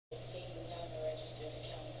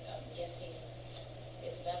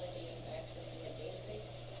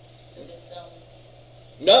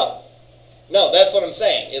No. No, that's what I'm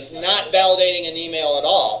saying. It's not validating an email at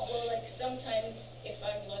all. Well, like sometimes if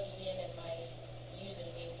I'm logging in and my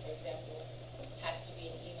username, for example, has to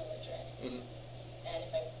be an email address, and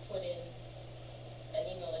if I put in an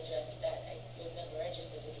email address that I was never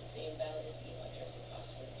registered, it would say invalid email address and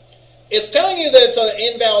password. It's telling you that it's an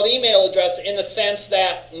invalid email address in the sense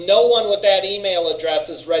that no one with that email address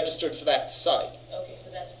is registered for that site. Okay,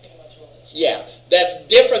 so that's pretty much what it is. Yeah, that's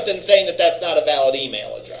different than saying that that's not a valid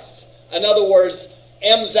email address. In other words,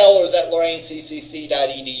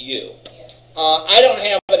 mzellers@lorainccc.edu. I don't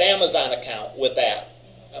have an Amazon account with that.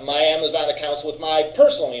 My Amazon account's with my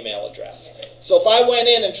personal email address. So if I went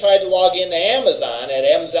in and tried to log into Amazon at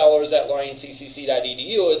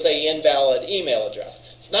mzellers@lorainccc.edu, it would say invalid email address.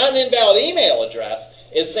 It's not an invalid email address.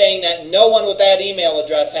 It's saying that no one with that email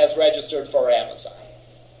address has registered for Amazon.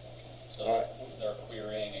 So they're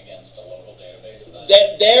querying against a local database then?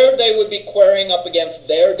 There they would be querying up against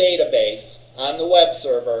their database on the web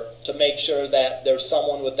server to make sure that there's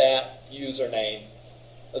someone with that username.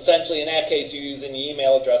 Essentially, in that case, you're using the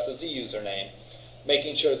email address as a username,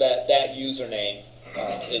 making sure that that username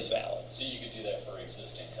is valid. So you could do that for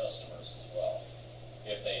existing customers as well.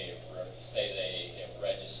 If they say they have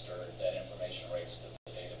registered, that information rates to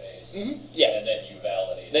the database, yeah, and then you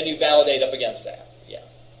validate. Then you validate up against that. Yeah.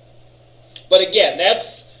 But again,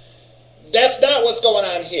 that's not what's going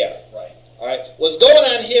on here. Right. All right. What's going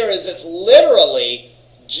on here is it's literally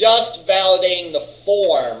just validating the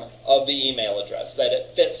form of the email address, that it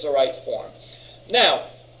fits the right form. Now,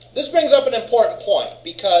 this brings up an important point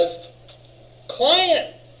because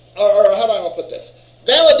client, or how do I want to put this?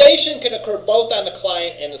 Validation can occur both on the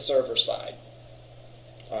client and the server side.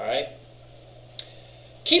 All right?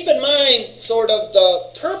 Keep in mind sort of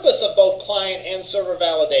the purpose of both client and server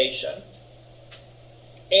validation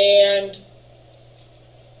and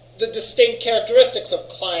the distinct characteristics of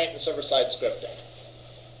client and server-side scripting.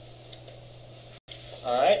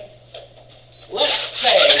 All right? Let's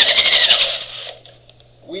say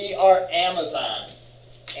we are Amazon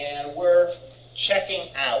and we're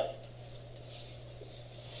checking out.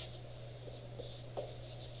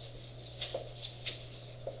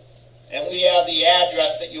 And we have the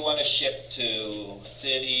address that you want to ship to,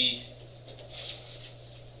 city,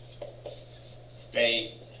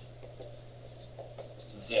 state,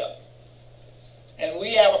 zip. And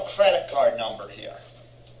we have a credit card number here,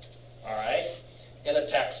 all right, in a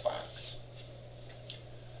text box.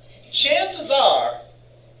 Chances are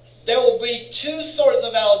there will be two sorts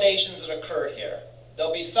of validations that occur here.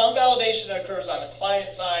 There'll be some validation that occurs on the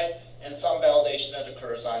client side and some validation that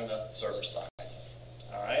occurs on the server side,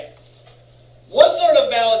 all right? What sort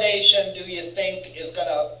of validation do you think is going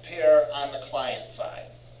to appear on the client side?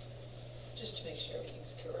 Just to make sure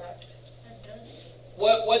everything's correct. I've done it.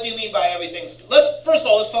 What do you mean by everything's? First of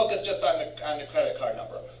all, let's focus just on the credit card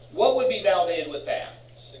number. What would be validated with that?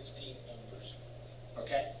 16 numbers.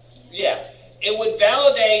 Okay. Yeah, it would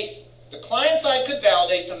validate. The client side could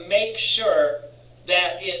validate to make sure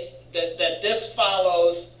that that this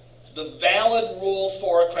follows the valid rules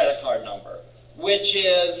for a credit card number, which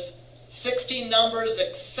is 16 numbers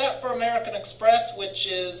except for American Express, which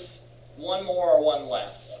is one more or one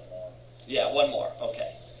less. One more. Yeah, one more.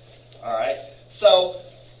 Okay. All right. So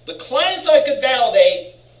the client side could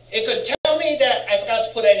validate. It could tell me that I forgot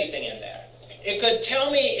to put anything in there. It could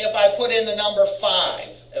tell me if I put in the number 5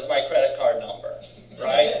 as my credit card number.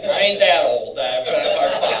 Right? I ain't that old. I have credit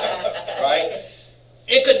card 5. Right?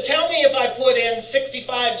 It could tell me if I put in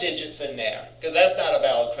 65 digits in there, because that's not a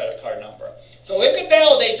valid credit card number. So it could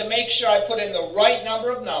validate to make sure I put in the right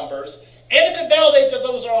number of numbers, and it could validate that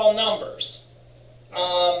those are all numbers.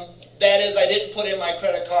 That is, I didn't put in my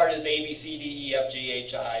credit card as A, B, C, D, E, F, G,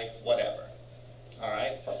 H, I, whatever. All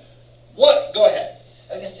right? What? Go ahead.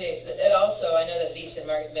 I was going to say, that also, I know that Visa and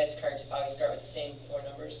MasterCards always start with the same 4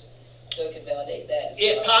 numbers, so it could validate that as well.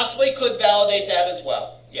 It possibly could validate that as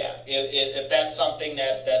well. Yeah, if that's something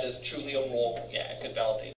that is truly a rule, yeah, it could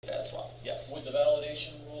validate that as well. Yes? Would the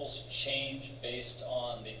validation rules change based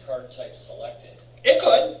on the card type selected? It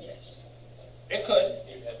could. Yes. It could.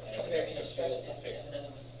 American Express would have to have another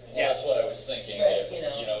one. Well, Yeah. that's what I was thinking. Right, If, you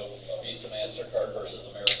know. a Visa MasterCard versus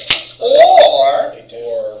American Express. Or a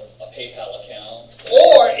PayPal account.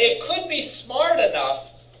 Or it could be smart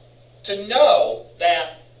enough to know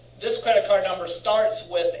that this credit card number starts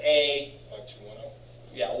with a, 5210.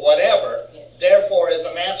 yeah, whatever, Yeah. therefore is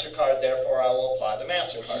a MasterCard, therefore I will apply the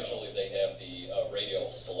MasterCard. Usually they have the radial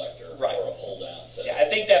selector Right. or a pull down. Yeah, I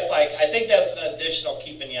think that's an additional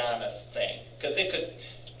keeping you honest thing, because it could,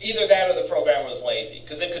 either that or the program was lazy,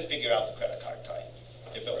 because it could figure out the credit card type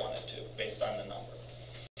if it wanted to, based on the number.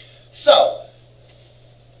 So,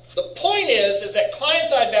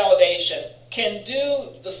 can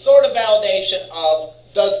do the sort of validation of,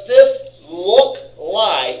 does this look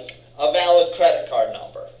like a valid credit card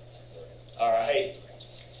number? All right.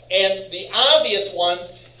 And the obvious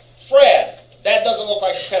ones, Fred, that doesn't look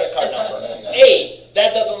like a credit card number. 8,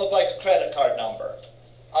 that doesn't look like a credit card number.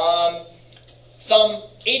 Some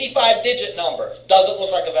 85-digit number doesn't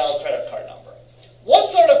look like a valid credit card number. What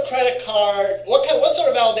sort of credit card, what sort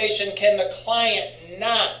of validation can the client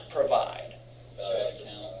not provide? Valid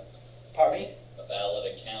account. Pardon me? A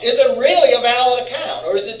valid account. Is it really a valid account,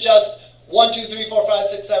 or is it just 1, 2, 3, 4, 5,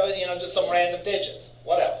 6, 7, just some random digits?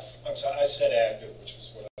 What else? I'm sorry, I said active, which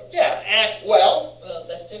was what I was. Yeah, well,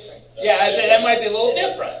 That's different. yeah, I said that might be a little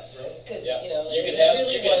different. Because, Yeah. you could could have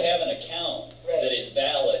really you could have an account Right. that is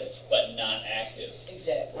valid but not active.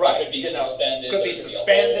 Exactly. Right. Could be suspended. Could be there could be a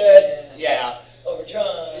suspended. Yeah.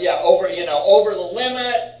 Overdrawn. Yeah, over the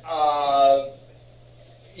limit.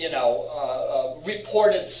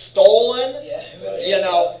 Reported stolen.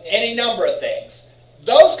 Yeah. Any number of things.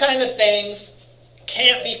 Those kind of things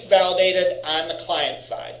can't be validated on the client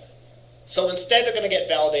side. So instead, they're going to get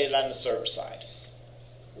validated on the server side.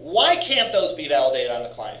 Why can't those be validated on the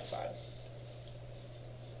client side?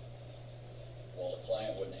 Well, the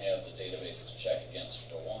client wouldn't have the database to check against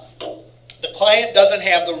for one. The client doesn't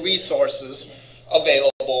have the resources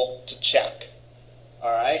available to check.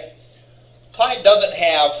 All right? Client doesn't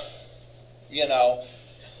have,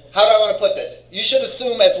 how do I want to put this? You should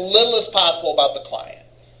assume as little as possible about the client.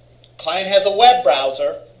 Client has a web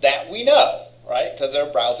browser, that we know, right? Because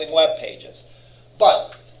they're browsing web pages.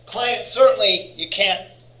 But client certainly, you can't,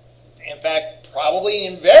 in fact, probably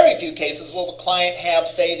in very few cases will the client have,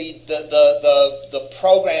 say, the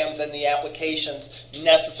programs and the applications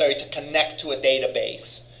necessary to connect to a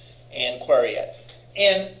database and query it.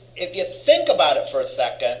 And if you think about it for a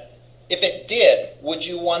second, if it did, would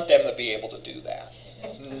you want them to be able to do that?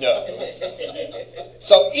 No.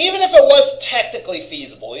 So even if it was technically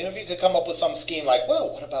feasible, even if you could come up with some scheme like,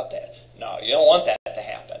 well, what about that? No, you don't want that to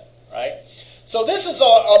happen, right? So this is a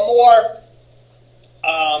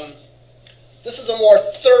more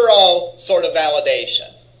thorough sort of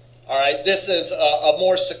validation. All right, this is a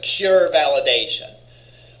more secure validation.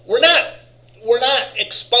 We're not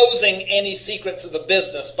exposing any secrets of the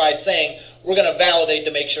business by saying we're going to validate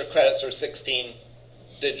to make sure credits are 16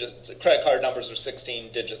 digits, credit card numbers are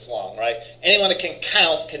 16 digits long, right? Anyone that can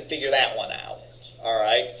count can figure that one out. All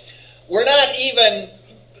right, we're not even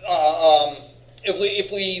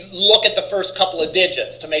if we look at the first couple of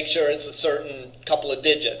digits to make sure it's a certain couple of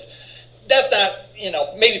digits. That's not,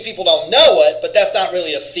 maybe people don't know it, but that's not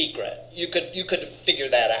really a secret. You could figure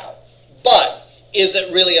that out. But is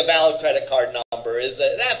it really a valid credit card number?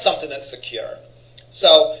 That's something that's secure.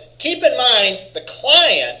 So keep in mind the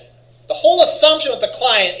client, the whole assumption with the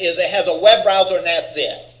client is it has a web browser and that's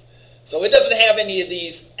it. So it doesn't have any of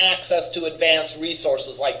these access to advanced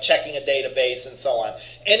resources like checking a database and so on.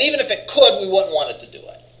 And even if it could, we wouldn't want it to do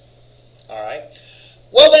it. All right?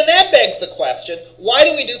 Well, then that begs the question, why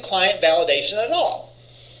do we do client validation at all?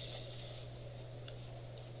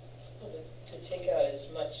 Well, to take out as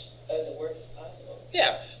much of the work as possible.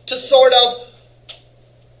 Yeah, to sort of,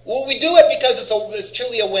 well, we do it because it's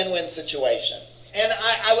truly a win-win situation. And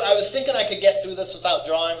I was thinking I could get through this without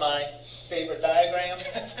drawing my favorite diagram,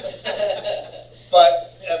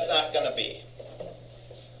 but that's not going to be.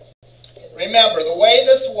 Remember, the way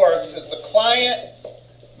this works is the client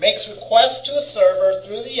makes requests to a server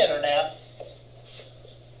through the internet,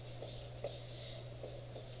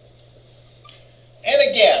 and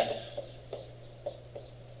again,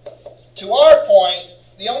 to our point,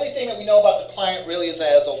 the only thing that we know about the client really is it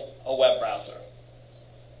has a web browser.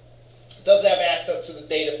 It doesn't have access to the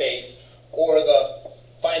database or the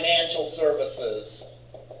financial services,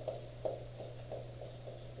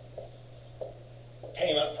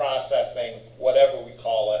 payment processing, whatever we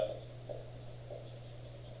call it.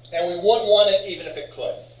 And we wouldn't want it even if it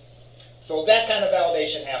could. So that kind of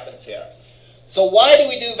validation happens here. So why do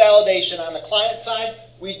we do validation on the client side?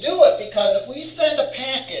 We do it because if we send a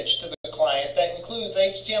package to the client that includes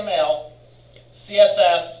HTML,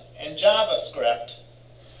 CSS, and JavaScript,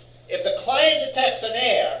 if the client detects an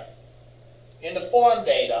error in the form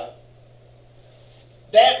data,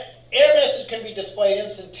 that error message can be displayed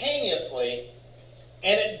instantaneously,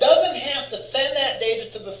 and it doesn't have to send that data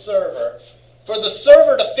to the server for the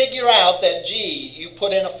server to figure out that, gee, you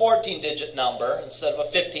put in a 14-digit number instead of a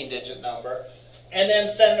 15-digit number, and then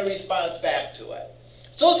send the response back to it.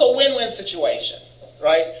 So it's a win-win situation,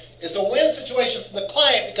 right? It's a win situation for the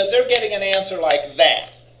client because they're getting an answer like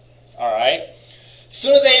that, all right? As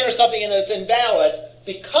soon as they enter something and it's invalid,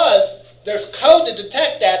 because there's code to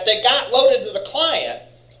detect that got loaded to the client,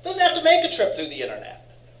 doesn't have to make a trip through the internet.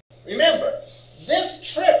 Remember, this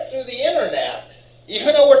trip through the internet,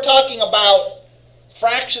 even though we're talking about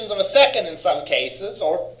fractions of a second in some cases,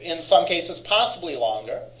 or in some cases possibly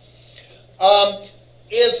longer,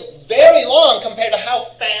 is very long compared to how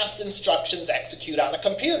fast instructions execute on a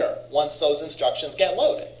computer once those instructions get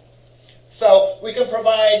loaded. So we can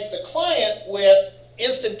provide the client with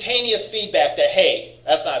instantaneous feedback that, hey,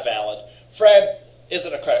 that's not valid. Fred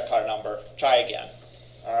isn't a credit card number. Try again.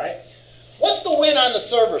 All right? What's the win on the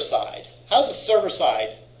server side? How's the server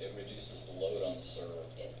side? It reduces the load on the server.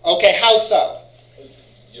 Okay, how so?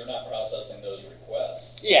 You're not processing those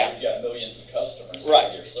requests. Yeah. You've got millions of customers Right.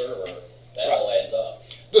 on your server. That Right. all adds up.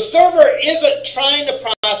 The server isn't trying to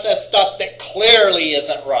process stuff that clearly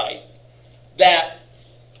isn't right, that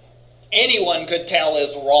anyone could tell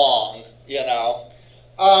is wrong, you know.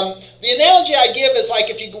 The analogy I give is like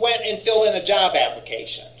if you went and filled in a job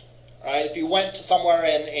application, right? If you went to somewhere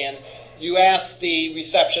and you asked the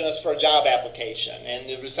receptionist for a job application, and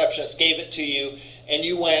the receptionist gave it to you, and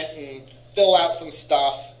you went and filled out some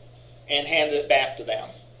stuff and handed it back to them.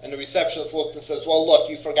 And the receptionist looked and says, well, look,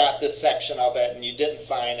 you forgot this section of it, and you didn't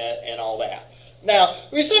sign it, and all that. Now,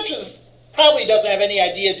 the receptionist probably doesn't have any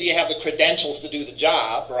idea, do you have the credentials to do the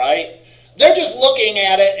job, right? They're just looking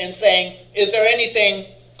at it and saying, is there anything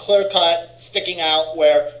clear-cut, sticking out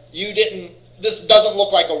where you didn't, this doesn't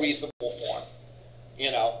look like a reasonable form, you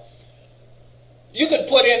know? You could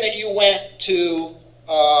put in that you went to,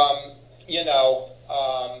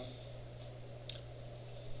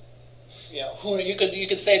 you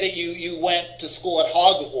could say that you went to school at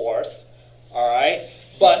Hogsworth, all right?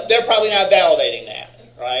 But they're probably not validating that,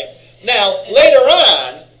 right? Now, later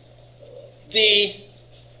on, the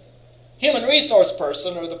human resource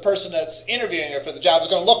person or the person that's interviewing her for the job is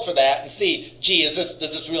going to look for that and see, gee, does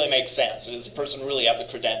this really make sense? Does this person really have the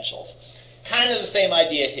credentials? Kind of the same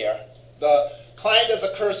idea here. The client does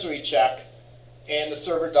a cursory check, and the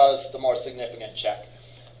server does the more significant check.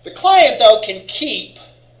 The client, though, can keep,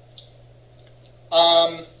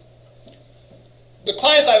 the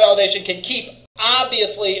client-side validation can keep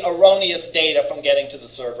obviously erroneous data from getting to the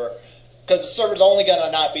server, because the server's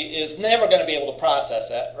is never going to be able to process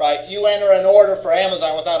it, right? You enter an order for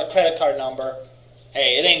Amazon without a credit card number,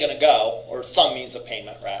 hey, it ain't going to go, or some means of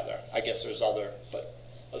payment, rather. I guess there's other, but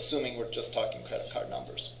assuming we're just talking credit card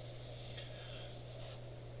numbers.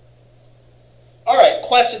 All right,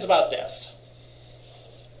 questions about this?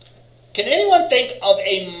 Can anyone think of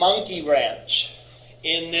a monkey wrench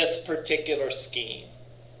in this particular scheme?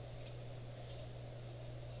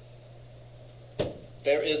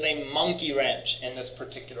 There is a monkey wrench in this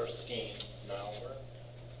particular scheme.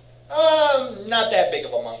 Not that big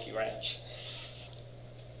of a monkey wrench.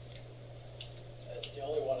 The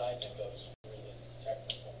only one I think of is really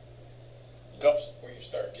technical. Go. Where you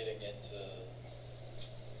start getting into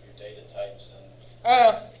your data types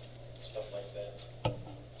and stuff like that.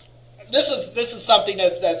 This is something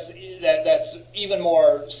that's even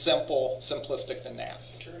more simplistic than that.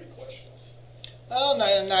 Security questions. Oh,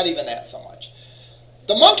 no, not even that so much.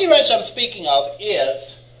 The monkey wrench I'm speaking of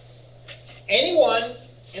is anyone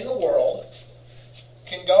in the world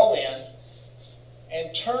can go in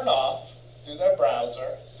and turn off, through their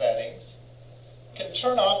browser settings, can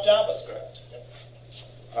turn off JavaScript.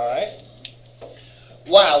 All right?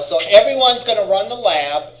 Wow, so everyone's going to run the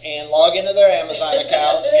lab and log into their Amazon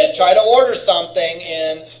account and try to order something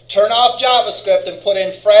and turn off JavaScript and put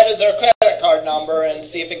in Fred as their credit card number and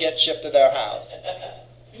see if it gets shipped to their house.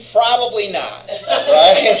 Probably not,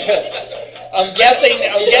 right? I'm guessing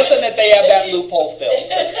that they have that loophole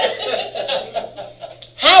filled.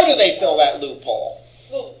 How do they fill that loophole?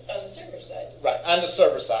 Well, on the server side. Right, on the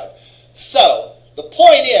server side. So, the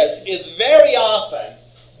point is very often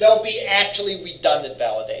there'll be actually redundant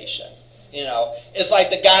validation. You know, it's like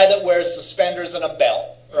the guy that wears suspenders and a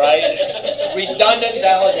belt, right? Redundant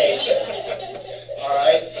validation. All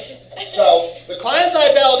right? So, the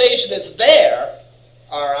client-side validation is there,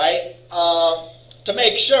 all right, to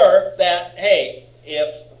make sure that, hey,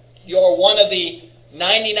 if you're one of the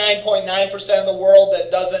 99.9% of the world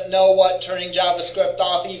that doesn't know what turning JavaScript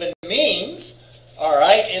off even means, all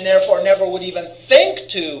right, and therefore never would even think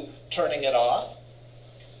to turning it off,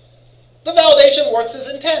 the validation works as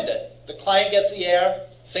intended. The client gets the error,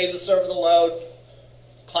 saves the server the load,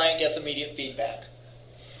 client gets immediate feedback.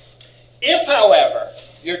 If, however,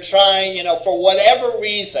 you're trying, for whatever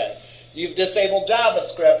reason, you've disabled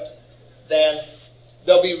JavaScript, then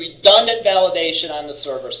there'll be redundant validation on the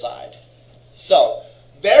server side. So,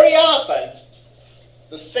 very often,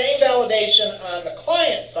 the same validation on the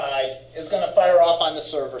client side is going to fire off on the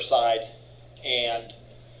server side, and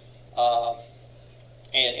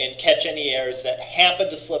and catch any errors that happen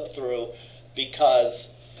to slip through because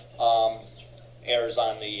errors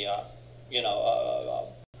on the,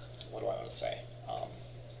 what do I want to say?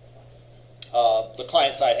 The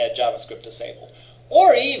client side had JavaScript disabled.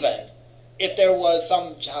 Or even if there was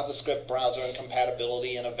some JavaScript browser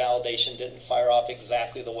incompatibility and a validation didn't fire off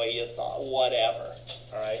exactly the way you thought, whatever,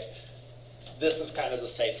 all right? This is kind of the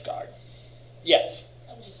safeguard. Yes?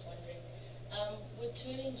 I'm just wondering, would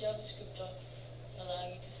turning JavaScript off allow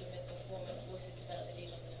you to submit the form and force it to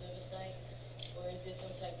validate on the server side? Or is there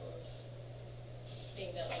some type of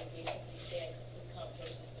thing that would basically say we can't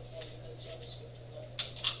process the form because JavaScript is not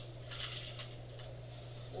available?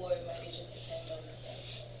 Or might it just depend on the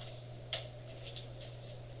site?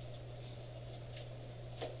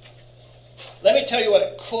 Let me tell you what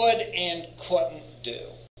it could and couldn't do.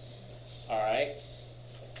 All right?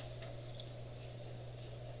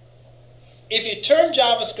 If you turn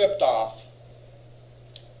JavaScript off,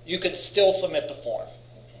 you could still submit the form.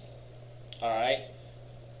 All right?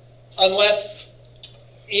 Unless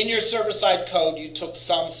in your server-side code you took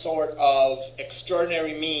some sort of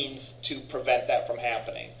extraordinary means to prevent that from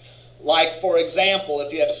happening. Like, for example,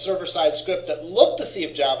 if you had a server-side script that looked to see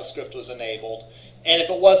if JavaScript was enabled, and if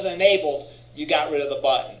it wasn't enabled, you got rid of the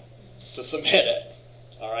button to submit it,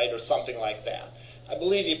 all right, or something like that. I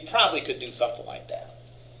believe you probably could do something like that.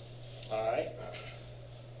 All right?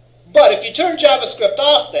 But if you turn JavaScript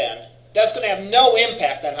off then, that's going to have no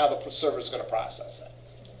impact on how the server is going to process it.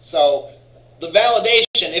 So the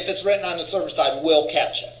validation, if it's written on the server side, will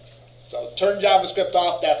catch it. So turn JavaScript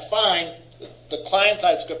off, that's fine. The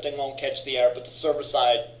client-side scripting won't catch the error, but the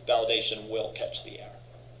server-side validation will catch the error,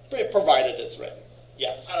 provided it's written.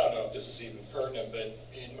 Yes? I don't know if this is even pertinent, but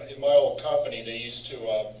in my old company, they used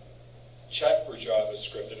to check for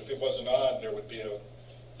JavaScript, and if it wasn't on, there would be a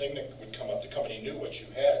thing that would come up. The company knew what you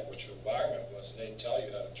had, what your environment was, and they'd tell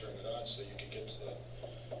you how to turn it on so you could get to the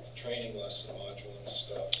training lesson module and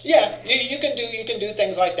stuff. Yeah, you can do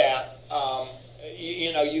things like that.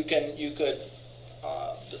 You could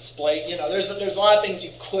display. There's a lot of things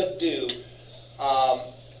you could do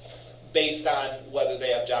based on whether they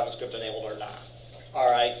have JavaScript enabled or not. All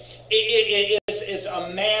right, it's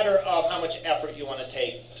a matter of how much effort you want to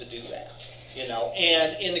take to do that.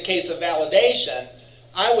 And in the case of validation,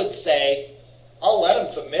 I would say I'll let them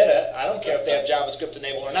submit it. I don't care if they have JavaScript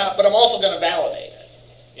enabled or not, but I'm also going to validate it.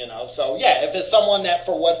 So yeah, if it's someone that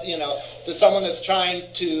if it's someone that's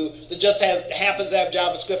trying to, that just happens to have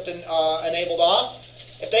JavaScript enabled off,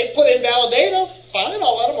 if they put in validator, fine,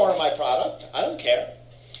 I'll let them order my product. I don't care.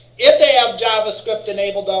 If they have JavaScript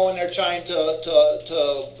enabled though, and they're trying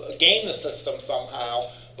to game the system somehow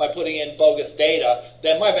by putting in bogus data,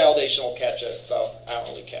 then my validation will catch it. So I don't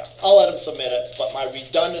really care. I'll let them submit it, but my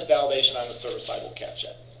redundant validation on the server side will catch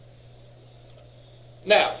it.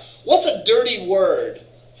 Now, what's a dirty word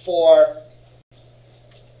for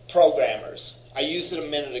programmers? I used it a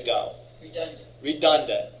minute ago. Redundant.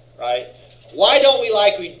 Redundant, right? Why don't we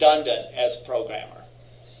like redundant as a programmer?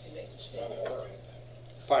 You make mistakes.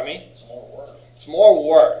 Pardon me? It's more work. It's more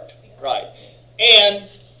work, right? And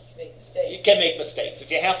Make mistakes. you can make mistakes.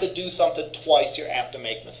 If you have to do something twice, you have to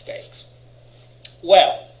make mistakes.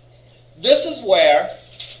 Well, this is where,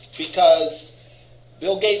 because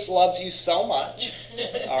Bill Gates loves you so much,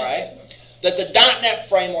 all right, that the .NET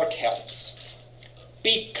framework helps.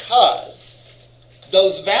 Because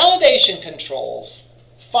those validation controls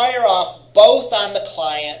fire off both on the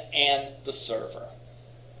client and the server.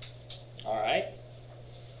 All right?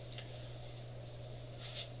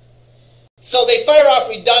 So they fire off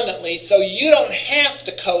redundantly, so you don't have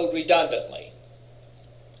to code redundantly.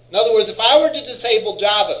 In other words, if I were to disable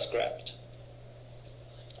JavaScript,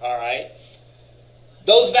 all right,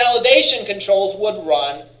 those validation controls would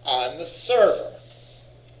run on the server.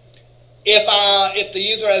 If the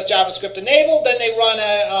user has JavaScript enabled, then they run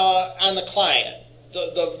on the client,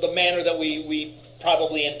 the manner that we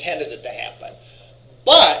probably intended it to happen.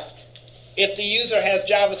 But if the user has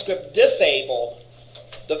JavaScript disabled,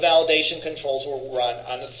 the validation controls will run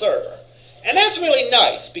on the server. And that's really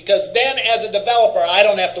nice, because then as a developer, I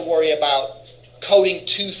don't have to worry about coding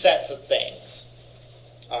two sets of things.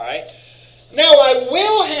 All right? Now, I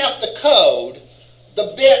will have to code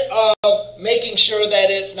the bit of making sure that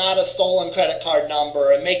it's not a stolen credit card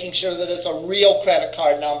number, and making sure that it's a real credit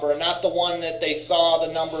card number, and not the one that they saw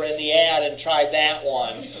the number in the ad and tried that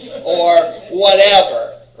one, or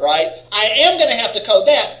whatever, right? I am going to have to code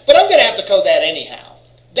that, but I'm going to have to code that anyhow.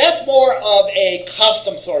 That's more of a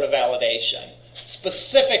custom sort of validation,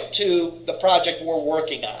 specific to the project we're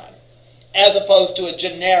working on, as opposed to a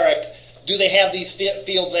generic, do they have these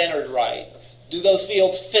fields entered right? Do those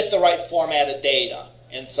fields fit the right format of data?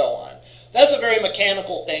 and so on. That's a very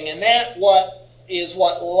mechanical thing, and that is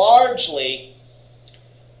what largely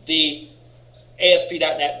the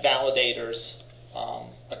ASP.NET validators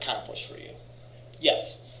accomplish for you.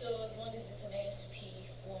 Yes? So as long as it's an ASP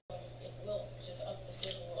form, it will just the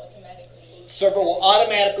server will automatically... Server will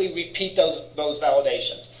automatically repeat those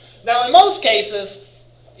validations. Now, in most cases,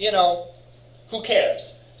 you know, who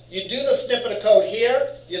cares? You do the snippet of code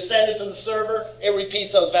here, you send it to the server, it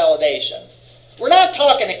repeats those validations. We're not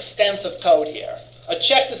talking extensive code here. A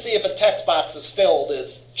check to see if a text box is filled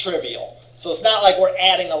is trivial. So it's not like we're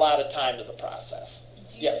adding a lot of time to the process.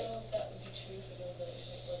 Do you Yes? know if that would be true if it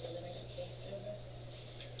was a Linux-based server?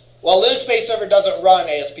 Well, Linux-based server doesn't run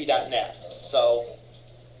ASP.NET, so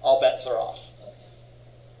all bets are off.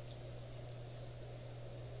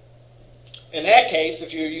 In that case,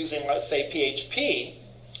 if you're using, let's say, PHP,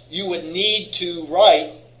 you would need to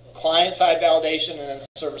write client-side validation and then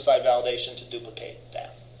server-side validation to duplicate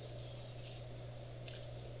that.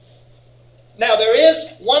 Now, there is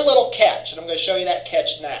one little catch, and I'm going to show you that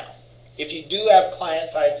catch now, if you do have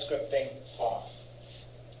client-side scripting off.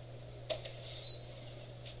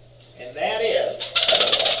 And that is,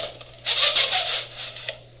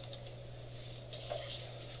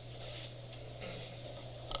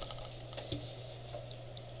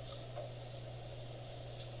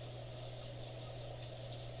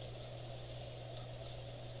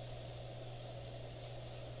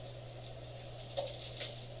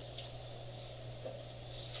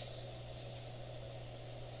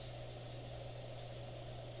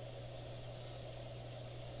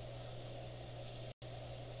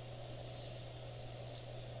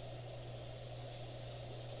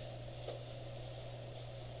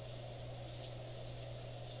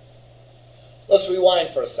 let's rewind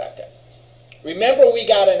for a second. Remember, we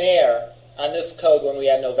got an error on this code when we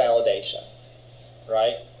had no validation,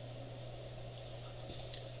 right?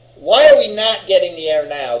 Why are we not getting the error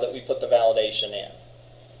now that we put the validation in?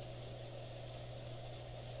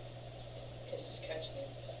 Because it's catching it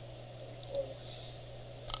before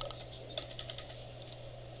it's executed.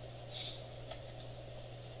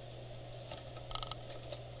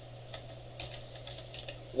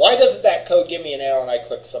 Why doesn't that code give me an error when I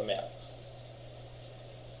click submit?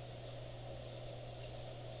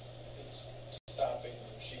 It's stopping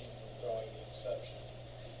the machine from throwing the exception.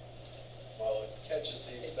 While it catches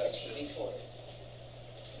the It's exception. catching before.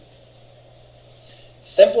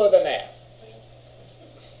 Simpler than that.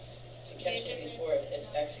 It's catching it before it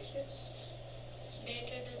executes. Data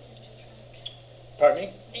type is different. Pardon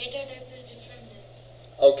me? Data type is different then.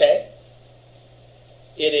 Okay.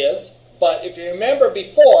 It is. But if you remember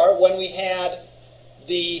before, when we had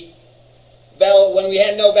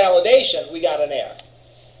no validation, we got an error.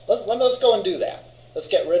 Let's go and do that. Let's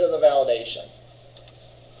get rid of the validation.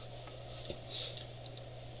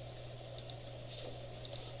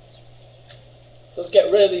 So let's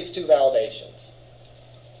get rid of these two validations.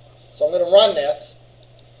 So I'm going to run this.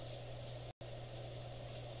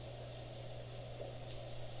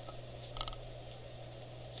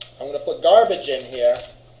 I'm going to put garbage in here.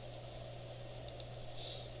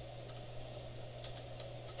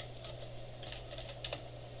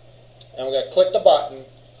 And I'm going to click the button,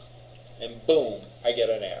 and boom, I get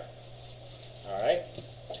an error. All right?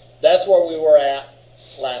 That's where we were at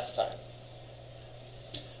last time.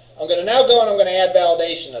 I'm going to now go and I'm going to add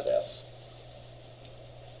validation to this.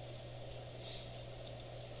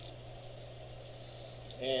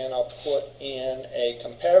 And I'll put in a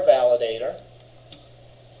compare validator.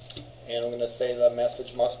 And I'm going to say the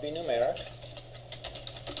message must be numeric.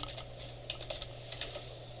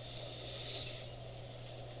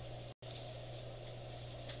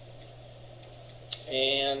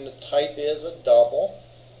 And the type is a double.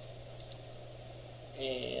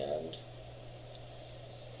 And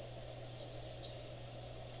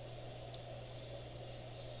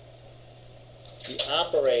the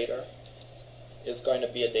operator is going to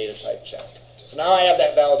be a data type check. So now I have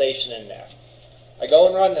that validation in there. I go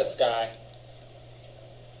and run this guy.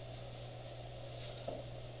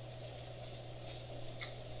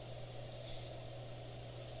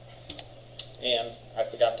 And I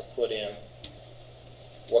forgot to put in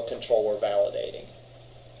what control we're validating.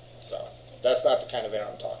 So that's not the kind of error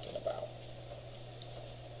I'm talking about.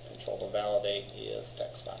 Control to validate is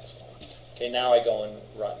text box 1. Okay, now I go and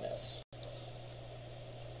run this.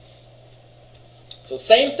 So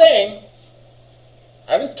same thing.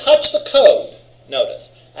 I haven't touched the code.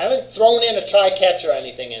 Notice, I haven't thrown in a try-catch or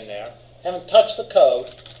anything in there. I haven't touched the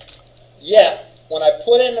code. Yet, when I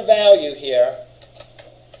put in the value here,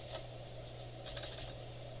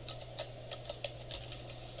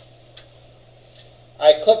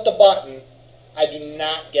 I click the button, I do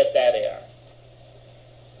not get that error.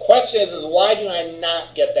 Question is why do I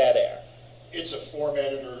not get that error? It's a form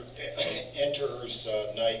editor's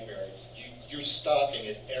nightmare. You're stopping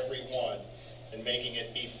at every one and making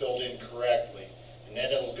it be filled in correctly, and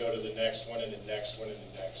then it'll go to the next one and the next one and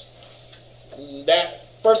the next one.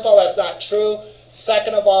 First of all, that's not true.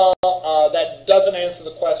 Second of all, that doesn't answer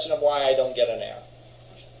the question of why I don't get an error.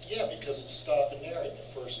 Yeah, because it's stopping there at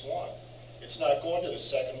the first one. It's not going to the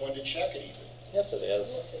second one to check it even. Yes, it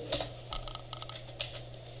is.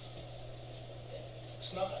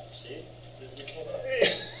 It's not, see? You can't.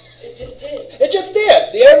 It just did. It just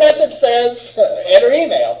did. The error message says enter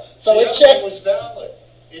email. So the it other checked. one was valid.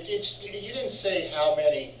 You didn't say how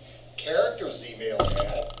many characters the email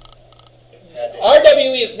had.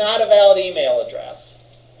 RWE is not a valid email address.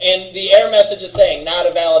 And the error message is saying not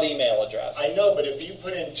a valid email address. I know, but if you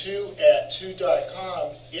put in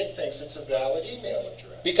 2@2.com, it thinks it's a valid email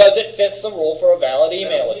address. Because it fits the rule for a valid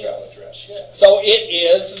email address. Yeah. So it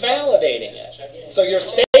is validating it. So your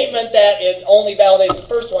statement that it only validates the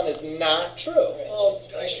first one is not true. Well,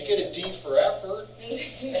 I should get a D for effort.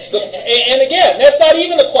 And again, that's not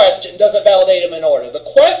even the question, does it validate them in order? The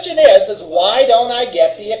question is why don't I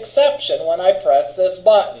get the exception when I press this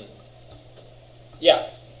button?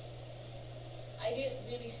 Yes? I didn't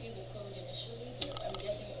really see the code initially, but I'm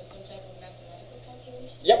guessing it was some type of mathematical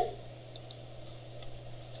calculation. Yep.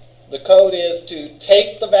 The code is to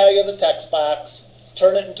take the value of the text box,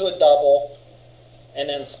 turn it into a double, and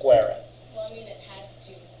then square it. Well, I mean, it has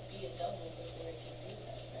to be a double before it can do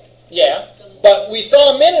that, right? Yeah, but we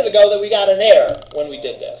saw a minute ago that we got an error when we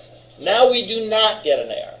did this. Now we do not get an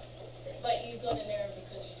error. But you got an error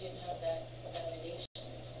because you didn't have that validation.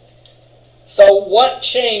 So what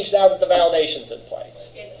changed now that the validation's in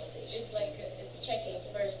place? It's like it's checking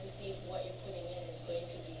first to see if what you're putting in is going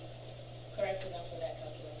to be correct enough for that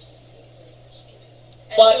calculation to take it.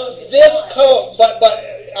 And But so if it's this not, code,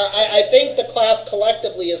 I think the class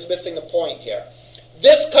collectively is missing the point here.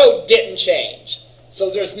 This code didn't change. So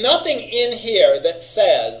there's nothing in here that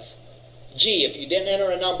says, gee, if you didn't enter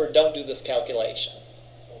a number, don't do this calculation.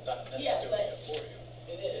 Well, .NET's Yeah, doing but- it for you.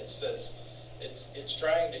 It says, it's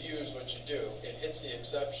trying to use what you do. It hits the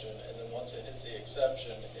exception, and then once it hits the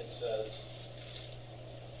exception, it says,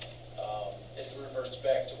 it reverts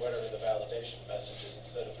back to whatever the validation message is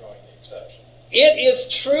instead of throwing the exception. It is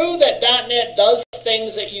true that .NET does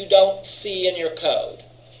things that you don't see in your code.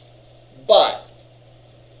 But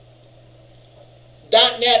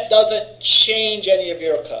 .NET doesn't change any of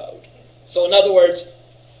your code. So in other words,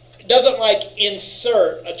 it doesn't like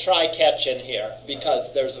insert a try-catch in here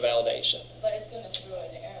because there's a validation. But it's going to throw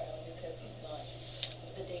an error because it's not,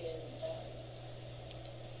 the data isn't valid.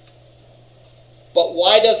 But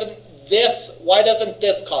why doesn't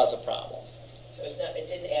this cause a problem? So it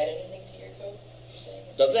didn't add anything to your code, you're saying?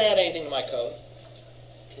 Doesn't add anything to my code.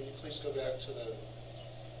 Can you please go back to the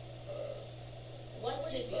What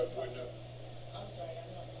would it be? debug window? I'm sorry,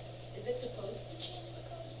 I'm not. Is it supposed to change the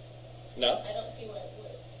code? No? I don't see why it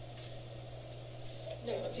would.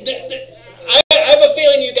 No, I have a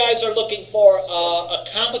feeling you guys are looking for a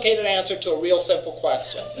complicated answer to a real simple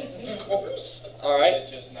question. Of course. All right?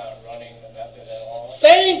 Is it just not running the method at all?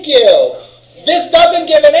 Thank you. This doesn't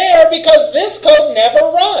give an error because this code never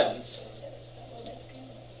runs. Well, that's kind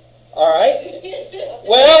of. All right?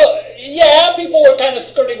 Well, yeah, people were kind of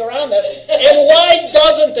skirting around this. And why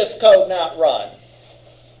doesn't this code not run?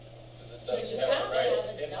 Because it Because doesn't you have have the to right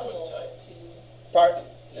have a double input type. to. Part?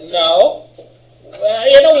 No.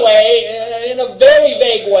 In a way, in a very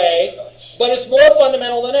vague way, but it's more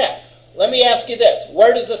fundamental than that. Let me ask you this.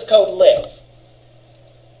 Where does this code live?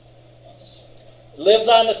 Lives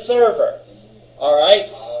on the server. All right?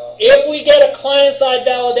 If we get a client-side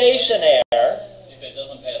validation error, If it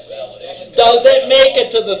doesn't pass validation. does it make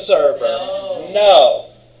it to the server? No.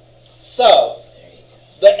 So,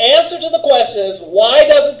 the answer to the question is, why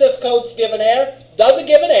doesn't this code give an error? Doesn't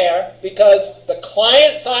give an error because the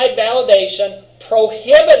client-side validation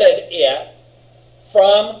prohibited it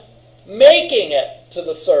from making it to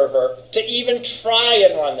the server to even try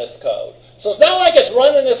and run this code. So it's not like it's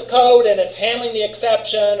running this code and it's handling the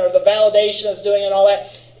exception or the validation is doing it and all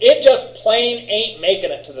that. It just plain ain't making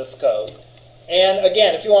it to this code. And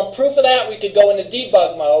again, if you want proof of that, we could go into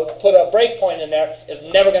debug mode, put a breakpoint in there. It's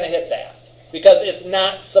never going to hit that because it's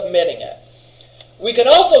not submitting it. We can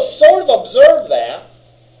also sort of observe that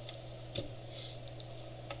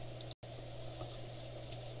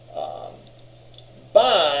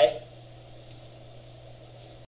by